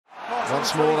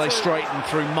Once more they straighten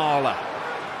through Marler.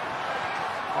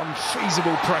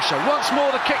 Unfeasible pressure. Once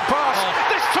more the kick pass.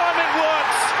 This time it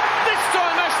works. This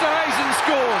time Esterhuizen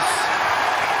scores.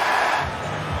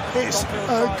 It's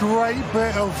a great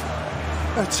bit of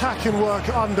attacking work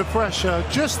under pressure.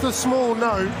 Just a small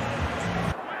note.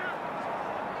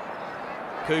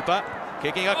 Cooper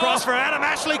kicking across for Adam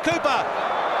Ashley Cooper.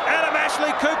 Adam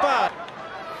Ashley Cooper.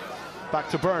 Back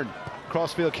to Byrne.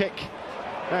 Crossfield kick.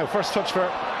 Now first touch for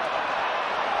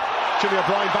Jimmy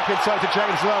O'Brien, back inside to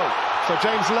James Lowe. So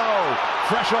James Lowe,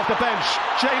 fresh off the bench.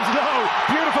 James Lowe,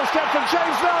 beautiful step from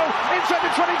James Lowe inside the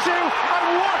 22. And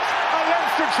what a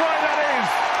Leinster try that is!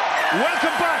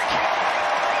 Welcome back.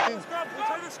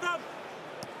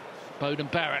 Bowden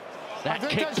Barrett. That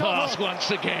kick pass once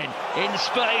again in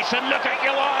space, and look at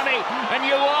Ioane, and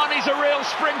Ioane's a real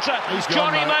sprinter.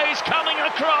 Johnny May's coming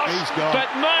across, but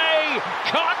May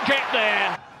can't get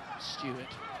there. Stewart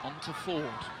onto Forde.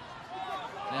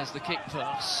 There's the kick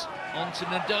pass onto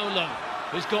Nadolo,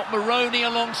 who's got Maroney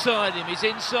alongside him. He's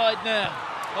inside now.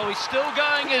 Oh, he's still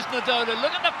going, is Nadolo.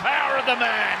 Look at the power of the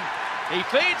man. He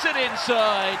feeds it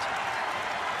inside.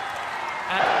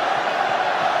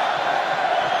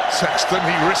 Sexton,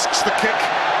 he risks the kick.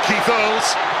 Keith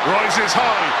Earls rises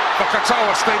high.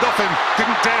 Fakatawa stayed off him,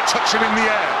 didn't dare touch him in the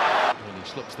air. Well, he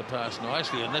slips the pass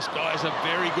nicely, and this guy's a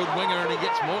very good winger, and he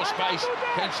gets more space.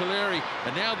 Cancelleri,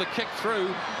 and now the kick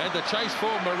through, and the chase for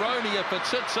Maroney. If it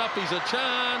sits up, he's a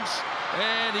chance,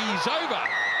 and he's over.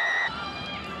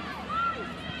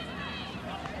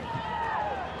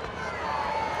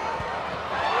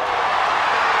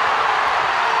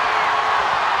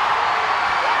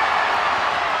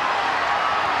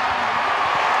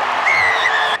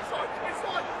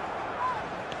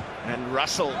 And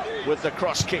Russell with the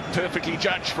cross kick, perfectly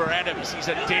judged for Adams. He's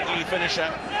a deadly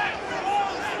finisher.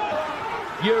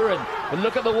 Uren, and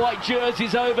look at the white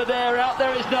jerseys over there. Out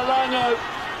there is Nalango.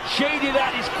 Shady,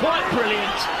 that is quite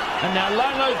brilliant. And now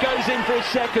Lango goes in for his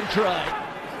second try.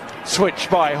 Switch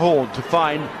by Horn to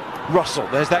find Russell.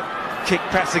 There's that kick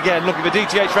pass again. Look at the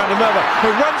DTH round him over,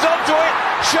 who runs onto it,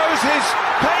 shows his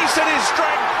pace and his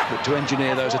strength. But to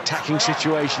engineer those attacking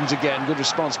situations again, good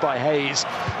response by Hayes.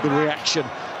 Good reaction.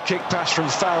 Kick pass from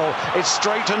Farrell, it's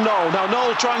straight to Noel. Now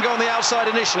Noel try and go on the outside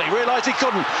initially, realised he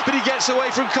couldn't, but he gets away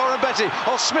from Corabetti.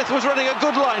 Oh, Smith was running a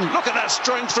good line. Look at that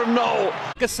strength from Noel.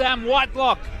 Sam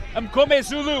Whitelock and Mkome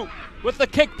Zulu with the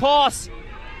kick pass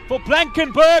for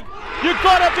Blankenberg. You've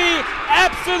got to be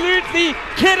absolutely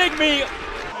kidding me.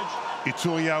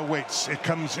 Ituria waits, it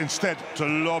comes instead to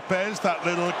Lopez, that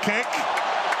little kick.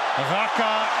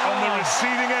 Raka on the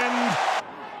receiving end.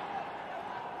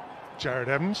 Jared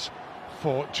Evans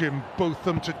for Jim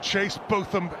Botham to chase.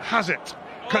 Botham has it.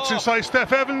 Cuts inside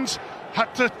Steph Evans.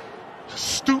 Had to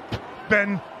stoop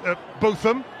Ben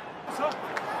Botham.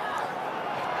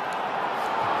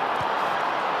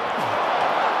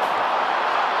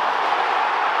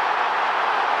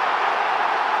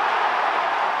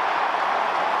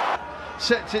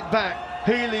 Sets it back.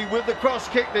 Healy with the cross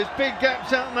kick. There's big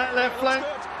gaps out on that left flank.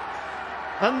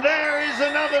 And there is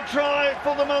another try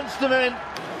for the Munster men.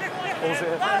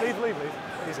 Leave.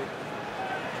 Easy.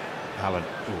 Allen,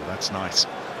 oh, that's nice.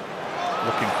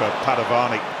 Looking for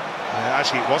Padovani.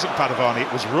 Actually, it wasn't Padovani,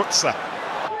 it was Rutsa.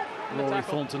 Rory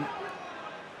Thornton.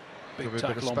 Big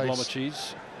tackle on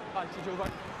Blommacheese.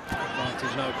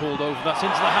 Advantage now called over. That's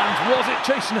into the hands. Was it?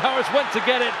 Jason Harris went to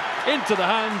get it into the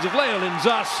hands of Leo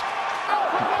Linzas.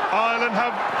 Ireland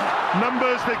have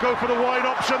numbers, they go for the wide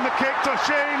option, the kick to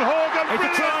Shane Horgan.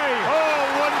 Oh,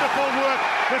 wonderful work,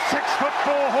 the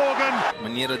 6'4" Horgan. In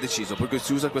maniera decisa, poi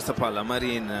si usa questa palla,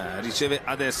 Marin riceve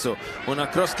adesso una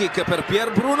cross kick per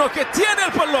Pier Bruno che tiene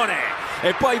il pallone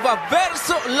e poi va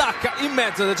verso l'H in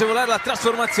mezzo ad agevolare la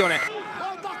trasformazione.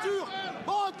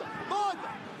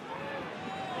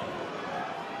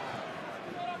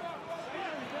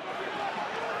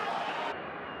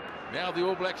 Now the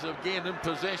All Blacks are again in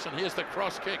possession. Here's the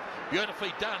cross kick.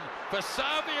 Beautifully done for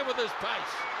Savia with his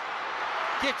pace.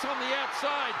 Gets on the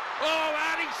outside. Oh,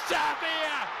 Ali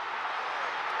Savia!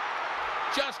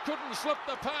 Just couldn't slip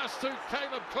the pass to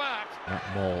Caleb Clark. That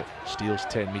ball steals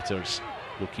 10 metres.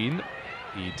 Look in.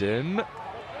 Eden.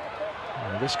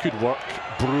 This could work.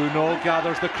 Bruno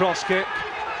gathers the cross kick.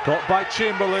 Got by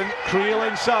Chamberlain. Creel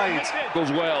inside.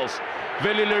 Goes Wells.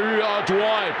 Willy Leroux out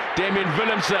wide. Damien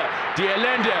Willemse. The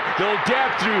Elende. They'll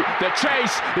dab through. The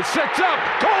chase. It sets up.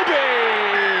 Kobe!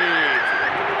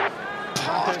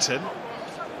 Parton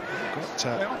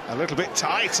got a little bit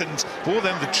tight, and for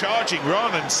them the charging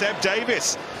run, and Seb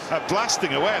Davis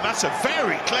blasting away, and that's a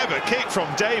very clever kick from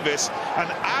Davis, and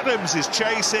Adams is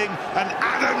chasing and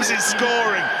Adams is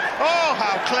scoring. Oh,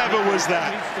 how clever was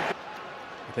that?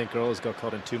 I think Earls got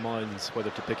caught in 2 minds whether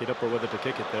to pick it up or whether to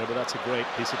kick it there, but that's a great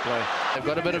piece of play. They've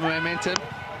got a bit of momentum.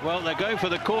 Well, they're going for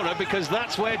the corner because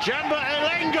that's where Jamba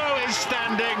Elengo is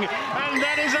standing, and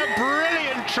that is a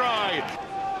brilliant try.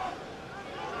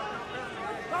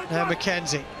 Now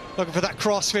McKenzie looking for that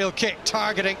crossfield kick,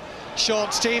 targeting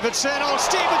Sean Stevenson. Oh,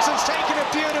 Stevenson's taken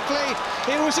it beautifully.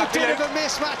 It was a bit of a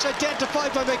mismatch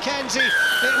identified by McKenzie.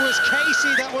 It was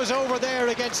Casey that was over there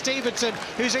against Stevenson,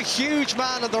 who's a huge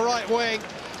man on the right wing.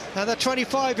 And the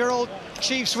 25-year-old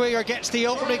Chiefs winger gets the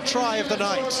opening try of the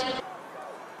night.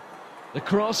 The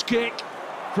cross kick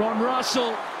from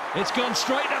Russell. It's gone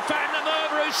straight to Van der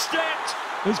Merwe, who's stepped,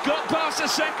 who's got past the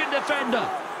second defender.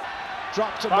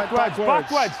 Dropped and went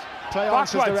backwards. Play on,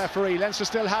 says the referee. Leinster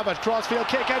still have it. Crossfield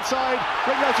kick outside.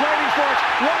 Ringrose waiting for it.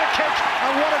 What a kick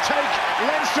and what a take.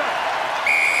 Leinster.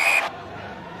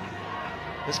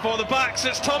 It's for the backs.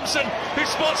 It's Thompson who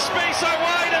spots space out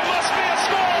wide. It must be a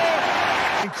score.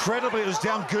 Incredibly, it was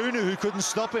down Gunu who couldn't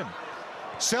stop him.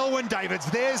 Selwyn Davids,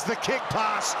 there's the kick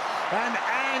pass. And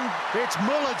it's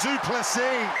Muller du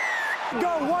Plessis. Go,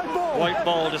 white ball. White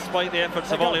ball despite the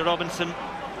efforts of Ollie Robinson.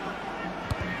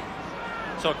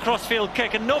 So a crossfield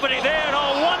kick and nobody there.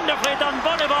 Oh, wonderfully done,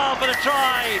 Bonneville for the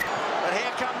try. But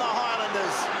here come the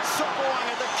Highlanders.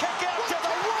 Supawanga, the kick out to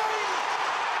the wing.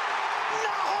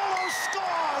 Naholo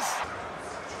scores.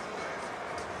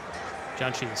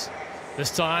 Janchis. This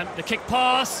time, the kick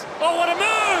pass. Oh, what a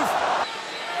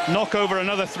move! Knock over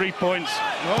another 3 points.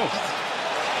 Oh.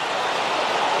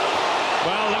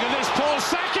 Well, look at this, Paul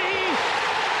Saki!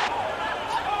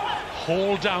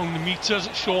 Hold down meters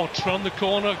short from the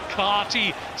corner.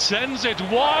 Carty sends it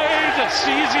wide. It's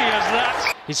easy as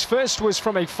that. His first was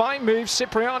from a fine move,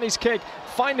 Cipriani's kick,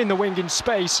 finding the wing in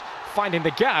space, finding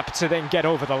the gap to then get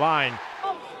over the line.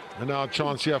 And now a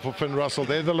chance here for Finn Russell.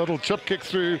 There's a little chip kick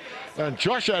through, and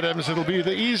Josh Adams, it'll be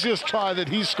the easiest try that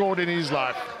he's scored in his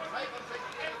life.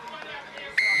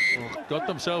 Got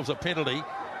themselves a penalty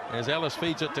as Ellis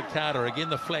feeds it to Carter. Again,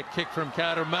 the flat kick from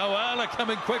Carter. Moala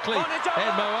coming quickly.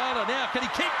 And Moala now. Can he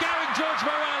keep going, George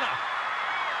Moala?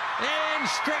 And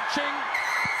stretching.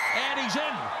 And he's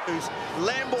in.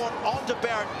 Lambourne onto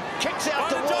Barrett. Kicks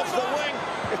out towards the wing.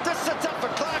 If this sits up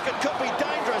for Clark, it could be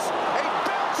dangerous. He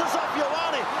bounces off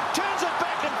Ioane. Turns it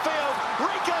back in field.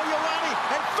 Rico Ioane.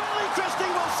 And Philly Christie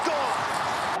will score.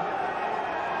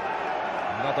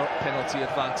 Another penalty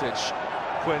advantage.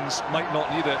 Quins might not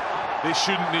need it. They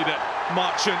shouldn't need it.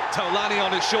 Marchant, Taulani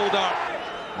on his shoulder.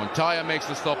 Montaya makes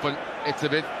the stop, and it's a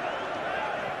bit.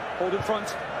 Hold in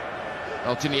front.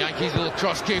 Out in the Yankees, little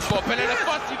cross kick up, and then a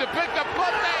fussy to pick up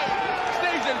Putney.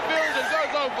 Stays in field and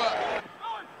goes over.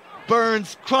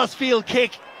 Burns, crossfield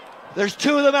kick. There's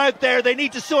 2 of them out there. They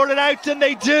need to sort it out, and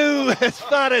they do. As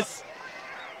Faddis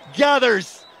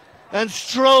gathers and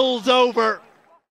strolls over